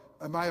 crud,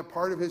 am I a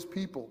part of his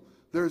people?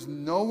 There's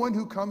no one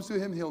who comes to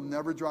him, he'll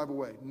never drive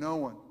away. No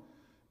one.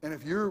 And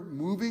if you're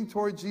moving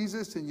toward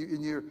Jesus and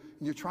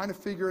you're trying to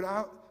figure it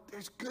out,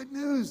 there's good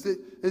news that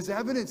is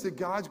evidence that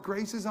God's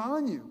grace is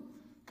on you.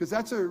 Because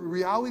that's a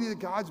reality that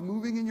God's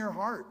moving in your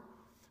heart.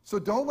 So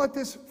don't let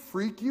this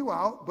freak you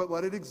out, but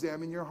let it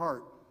examine your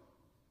heart.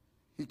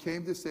 He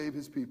came to save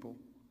his people.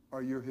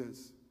 Are you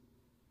his?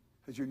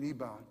 Has your knee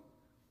bowed?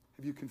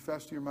 Have you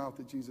confessed to your mouth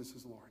that Jesus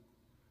is Lord?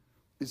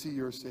 Is he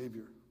your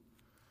Savior?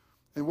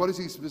 And what does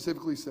he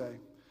specifically say?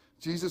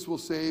 Jesus will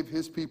save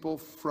his people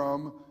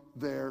from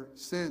their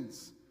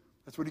sins.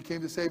 That's what he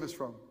came to save us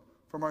from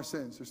our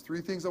sins. There's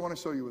three things I want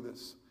to show you with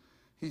this.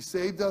 He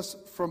saved us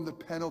from the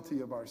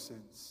penalty of our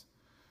sins.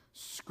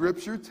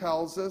 Scripture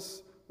tells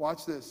us,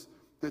 watch this,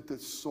 that the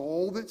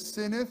soul that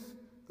sinneth,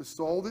 the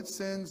soul that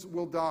sins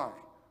will die.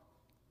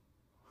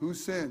 Who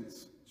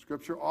sins?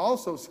 Scripture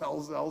also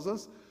tells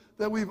us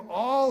that we've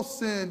all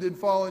sinned and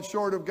fallen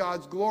short of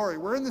God's glory.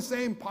 We're in the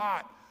same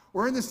pot.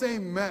 We're in the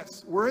same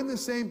mess. We're in the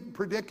same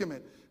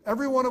predicament.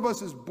 Every one of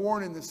us is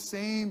born in the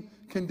same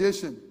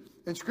condition.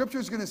 And Scripture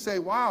is going to say,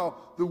 wow,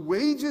 the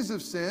wages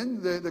of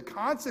sin, the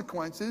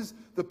consequences,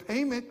 the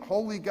payment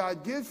holy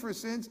God gives for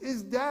sins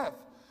is death.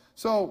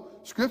 So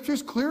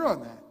Scripture's clear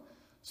on that.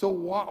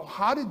 So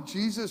how did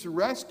Jesus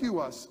rescue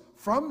us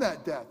from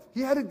that death? He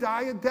had to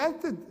die a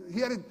death. He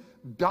had to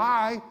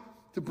die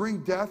to bring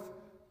death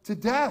to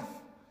death.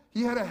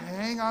 He had to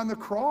hang on the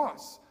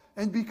cross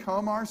and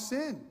become our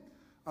sin.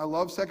 I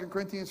love 2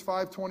 Corinthians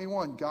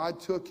 5:21. God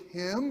took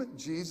him,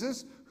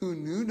 Jesus, who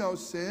knew no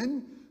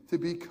sin, to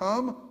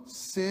become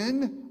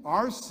sin,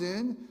 our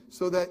sin,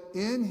 so that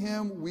in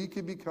him we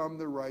could become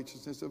the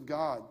righteousness of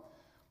God.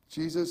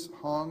 Jesus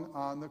hung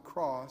on the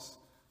cross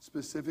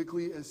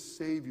specifically as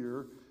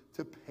Savior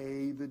to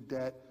pay the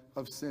debt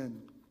of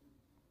sin.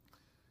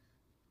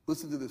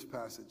 Listen to this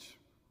passage.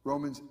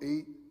 Romans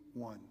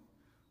 8:1.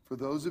 For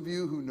those of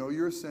you who know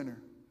you're a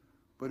sinner,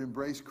 but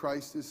embrace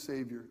Christ as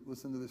Savior,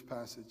 listen to this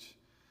passage.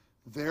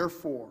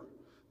 Therefore,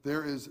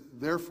 there is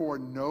therefore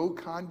no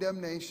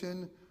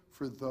condemnation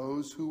for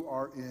those who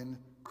are in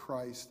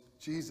Christ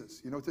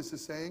Jesus. You know what this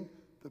is saying?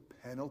 The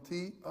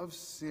penalty of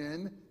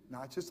sin,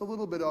 not just a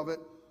little bit of it,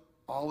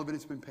 all of it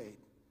has been paid.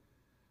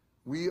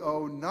 We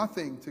owe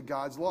nothing to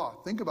God's law.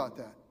 Think about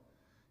that.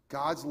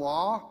 God's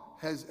law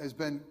has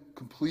been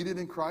completed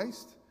in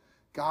Christ.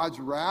 God's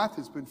wrath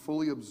has been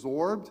fully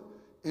absorbed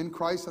in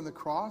Christ on the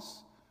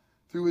cross.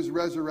 Through his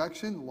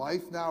resurrection,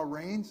 life now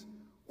reigns.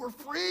 We're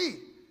free.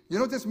 You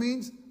know what this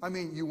means? I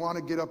mean, you want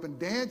to get up and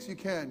dance? You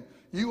can.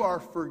 You are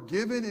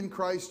forgiven in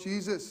Christ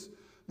Jesus.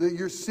 that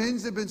your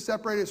sins have been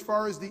separated as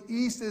far as the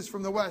east is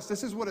from the west.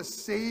 This is what a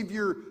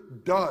Savior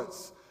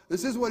does.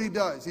 This is what he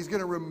does. He's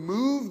going to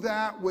remove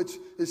that which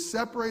is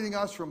separating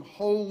us from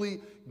holy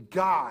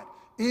God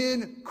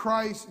in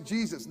Christ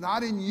Jesus.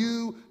 Not in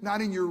you,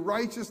 not in your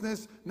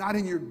righteousness, not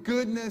in your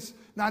goodness,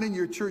 not in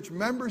your church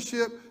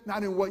membership,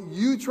 not in what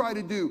you try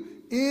to do.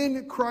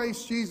 In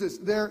Christ Jesus,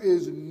 there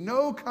is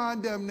no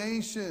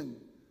condemnation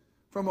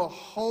from a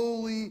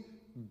holy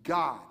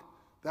God.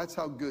 That's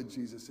how good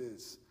Jesus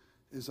is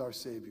our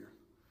Savior.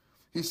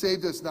 He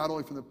saved us not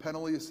only from the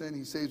penalty of sin,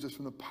 he saves us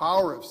from the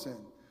power of sin.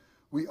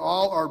 We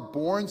all are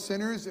born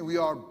sinners, and we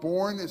are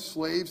born as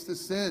slaves to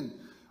sin.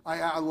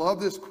 I love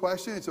this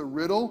question. It's a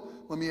riddle.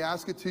 Let me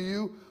ask it to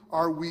you.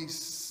 Are we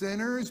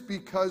sinners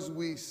because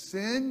we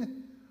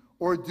sin,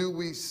 or do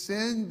we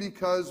sin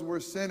because we're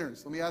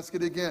sinners? Let me ask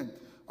it again.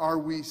 Are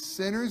we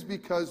sinners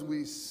because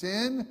we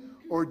sin,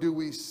 or do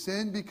we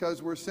sin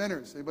because we're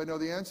sinners? Anybody know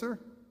the answer?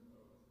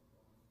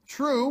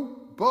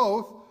 True,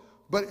 both.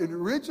 But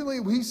originally,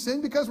 we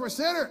sin because we're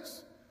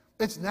sinners.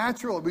 It's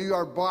natural. We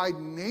are by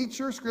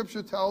nature,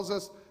 Scripture tells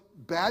us,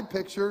 bad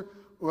picture.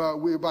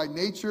 By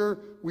nature,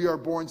 we are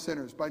born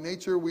sinners. By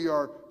nature, we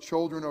are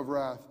children of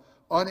wrath,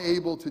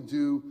 unable to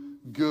do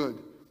good.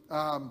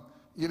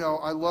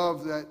 I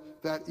love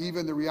that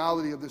even the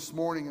reality of this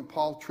morning in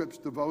Paul Tripp's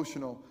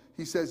devotional,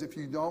 he says, if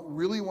you don't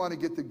really want to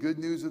get the good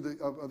news of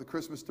the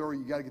Christmas story,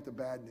 you got to get the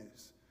bad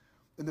news.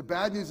 And the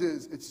bad news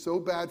is, it's so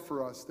bad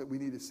for us that we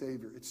need a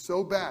Savior. It's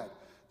so bad.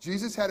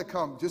 Jesus had to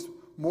come, just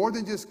more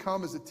than just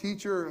come as a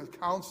teacher, a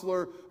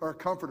counselor, or a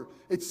comforter.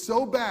 It's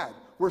so bad.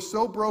 We're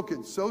so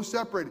broken, so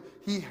separated.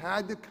 He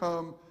had to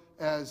come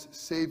as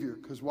Savior,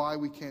 because why?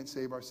 We can't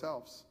save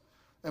ourselves.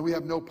 And we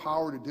have no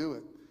power to do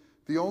it.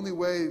 The only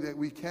way that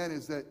we can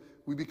is that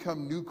we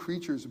become new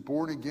creatures,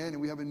 born again,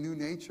 and we have a new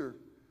nature.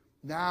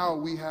 Now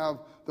we have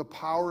the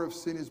power of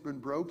sin has been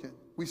broken.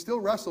 We still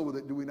wrestle with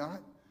it, do we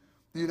not?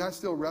 Do you not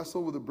still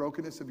wrestle with the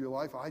brokenness of your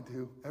life? I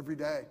do, every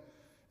day.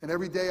 And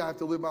every day I have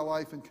to live my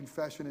life in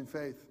confession and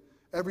faith.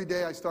 Every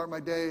day I start my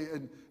day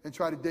and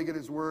try to dig at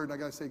his word. And I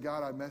got to say,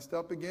 God, I messed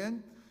up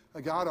again.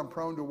 God, I'm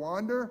prone to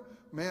wander.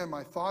 Man,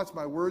 my thoughts,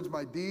 my words,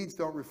 my deeds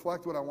don't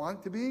reflect what I want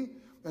it to be.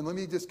 And let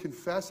me just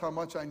confess how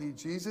much I need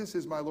Jesus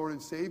as my Lord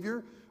and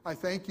Savior. I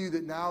thank you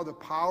that now the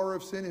power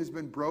of sin has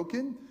been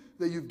broken,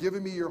 that you've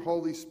given me your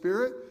Holy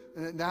Spirit,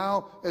 and that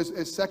now, as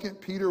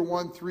 2 Peter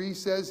 1:3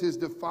 says, his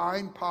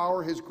divine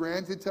power has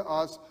granted to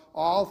us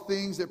all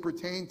things that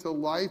pertain to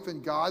life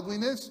and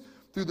godliness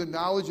through the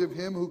knowledge of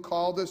him who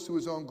called us to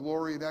his own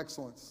glory and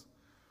excellence.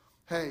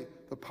 Hey,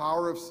 the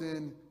power of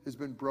sin has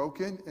been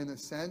broken in the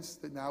sense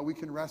that now we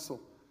can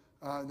wrestle.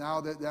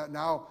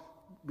 Now,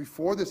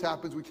 before this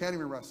happens, we can't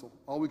even wrestle.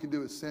 All we can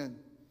do is sin.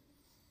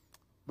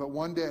 But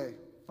one day,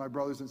 my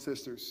brothers and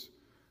sisters,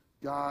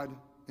 God,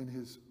 in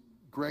his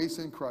grace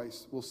in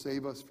Christ, will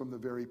save us from the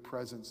very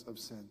presence of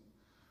sin.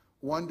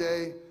 One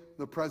day,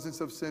 the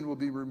presence of sin will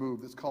be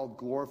removed. It's called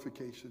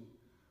glorification.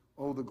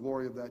 Oh, the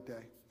glory of that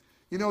day.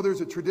 You know,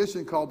 there's a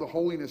tradition called the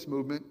holiness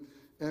movement.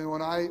 And when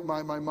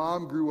my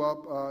mom grew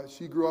up,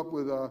 she grew up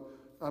with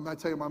I'm going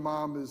to tell you, my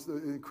mom is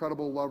an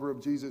incredible lover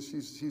of Jesus.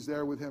 She's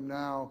there with him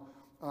now,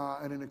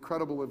 and an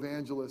incredible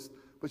evangelist.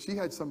 But she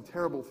had some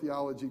terrible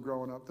theology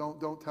growing up.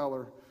 Don't tell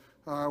her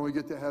when we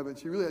get to heaven.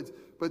 She really had.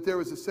 But there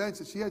was a sense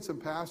that she had some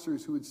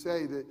pastors who would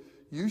say that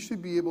you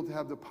should be able to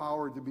have the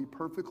power to be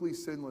perfectly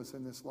sinless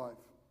in this life.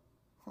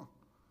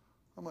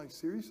 I'm like,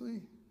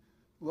 seriously?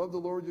 Love the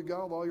Lord your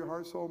God with all your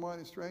heart, soul, mind,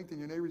 and strength, and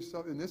your neighbor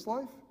yourself in this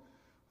life?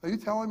 Are you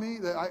telling me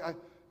that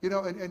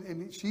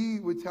and she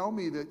would tell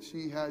me that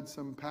she had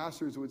some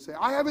pastors who would say,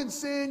 I haven't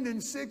sinned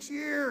in 6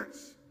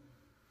 years.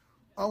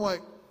 I'm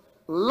like,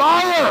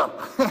 liar!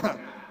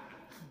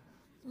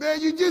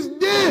 Man, you just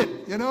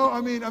did. I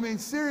mean,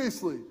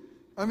 seriously.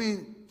 I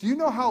mean, do you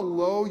know how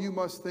low you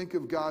must think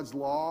of God's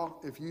law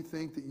if you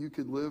think that you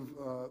could live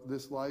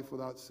this life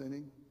without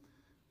sinning?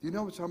 Do you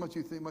know how much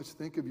you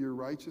think of your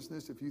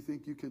righteousness if you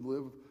think you could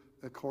live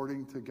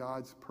according to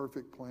God's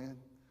perfect plan?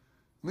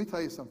 Let me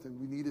tell you something.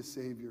 We need a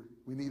Savior.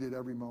 We need it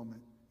every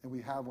moment. And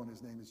we have one.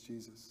 His name is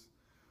Jesus.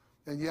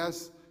 And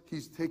yes,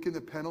 he's taken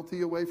the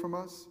penalty away from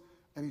us,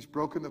 and he's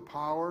broken the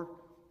power,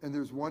 and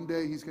there's one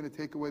day he's going to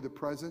take away the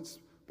presence.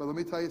 But let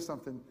me tell you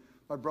something.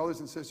 My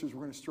brothers and sisters,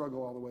 we're going to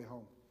struggle all the way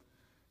home.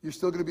 You're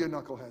still going to be a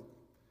knucklehead.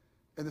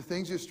 And the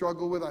things you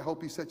struggle with, I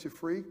hope he sets you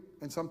free.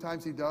 And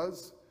sometimes he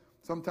does.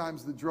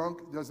 Sometimes the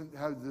drunk doesn't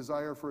have a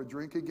desire for a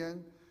drink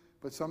again,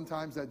 but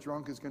sometimes that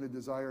drunk is going to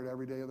desire it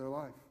every day of their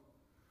life.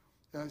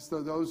 And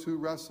so those who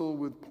wrestle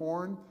with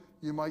porn,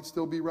 you might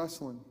still be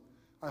wrestling.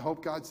 I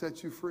hope God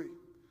sets you free.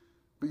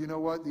 But you know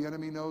what? The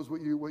enemy knows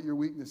what your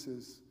weakness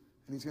is,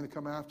 and he's going to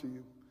come after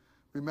you.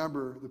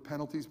 Remember, the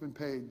penalty's been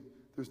paid.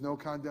 There's no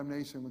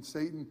condemnation. When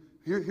Satan,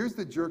 here's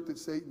the jerk that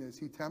Satan is.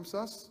 He tempts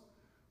us,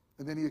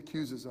 and then he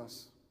accuses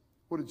us.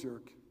 What a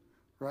jerk,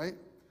 right?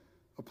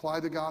 Apply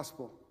the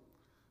gospel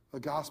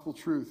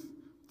truth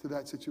to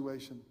that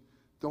situation.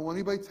 Don't let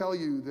anybody tell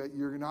you that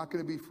you're not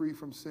going to be free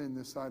from sin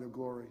this side of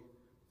glory.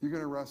 You're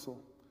going to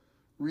wrestle.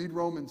 Read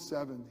Romans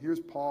 7.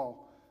 Here's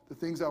Paul. The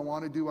things I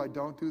want to do, I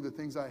don't do. The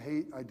things I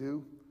hate, I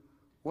do.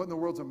 What in the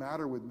world's the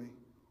matter with me?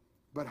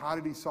 But how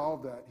did he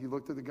solve that? He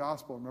looked at the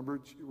gospel.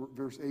 Remember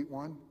verse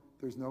 8:1?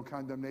 There's no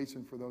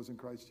condemnation for those in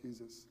Christ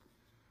Jesus.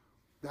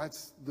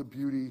 That's the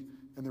beauty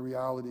and the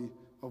reality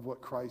of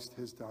what Christ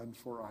has done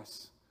for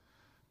us.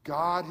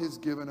 God has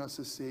given us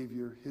a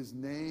Savior. His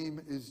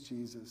name is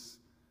Jesus.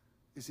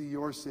 Is he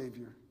your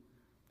Savior?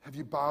 Have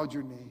you bowed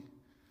your knee?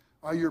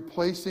 Are you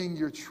placing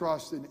your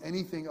trust in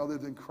anything other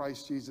than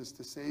Christ Jesus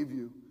to save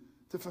you,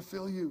 to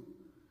fulfill you?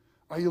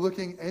 Are you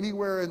looking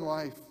anywhere in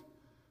life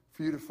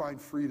for you to find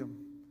freedom?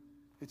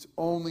 It's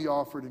only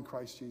offered in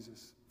Christ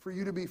Jesus. For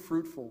you to be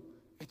fruitful,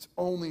 it's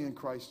only in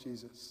Christ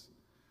Jesus.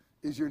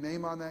 Is your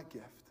name on that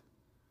gift?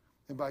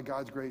 And by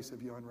God's grace,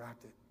 have you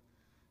unwrapped it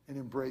and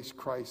embraced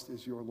Christ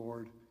as your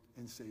Lord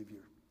and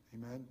Savior?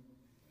 Amen?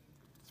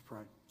 Let's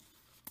pray.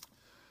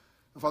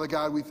 Father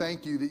God, we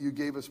thank you that you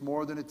gave us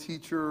more than a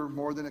teacher,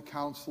 more than a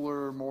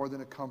counselor, more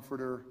than a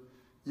comforter.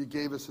 You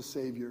gave us a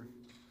Savior.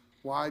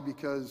 Why?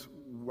 Because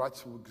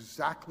that's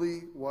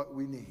exactly what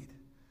we need.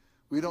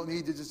 We don't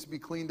need to just be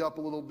cleaned up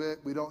a little bit.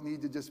 We don't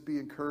need to just be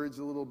encouraged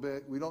a little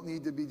bit. We don't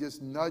need to be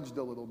just nudged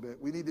a little bit.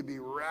 We need to be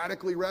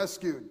radically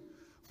rescued.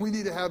 We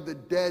need to have the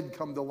dead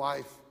come to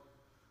life.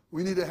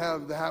 We need to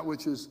have that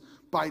which is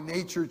by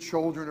nature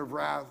children of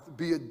wrath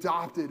be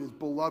adopted as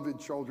beloved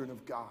children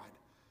of God.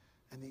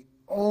 And the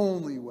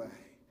only way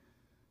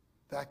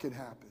that can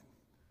happen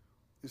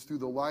is through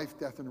the life,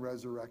 death, and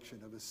resurrection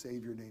of a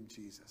Savior named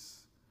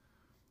Jesus.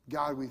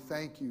 God, we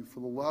thank you for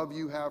the love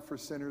you have for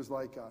sinners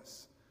like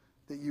us,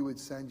 that you would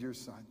send your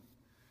Son.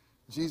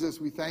 Jesus,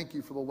 we thank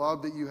you for the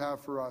love that you have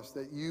for us,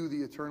 that you,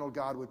 the eternal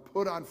God, would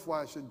put on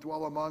flesh and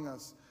dwell among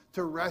us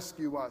to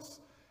rescue us.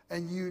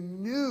 And you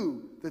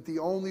knew that the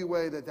only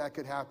way that that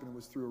could happen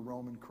was through a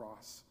Roman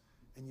cross.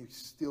 And you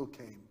still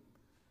came.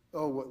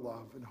 Oh, what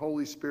love. And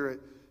Holy Spirit,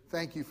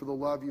 thank you for the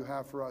love you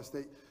have for us,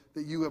 that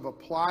you have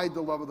applied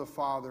the love of the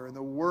Father and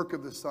the work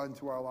of the Son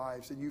to our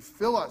lives. And you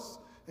fill us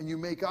and you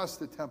make us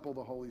the temple of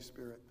the Holy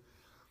Spirit.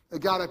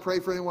 God, I pray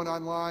for anyone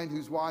online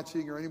who's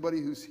watching or anybody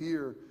who's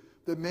here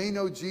that may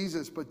know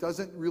Jesus but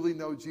doesn't really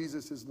know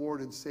Jesus as Lord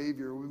and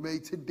Savior. May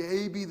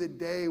today be the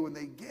day when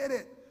they get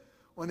it,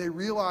 when they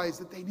realize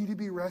that they need to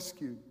be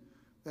rescued,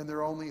 and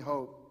their only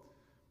hope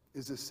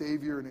is a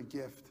Savior and a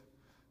gift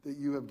that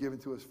you have given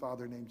to us,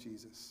 Father, named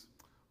Jesus.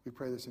 We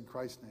pray this in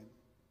Christ's name.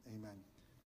 Amen.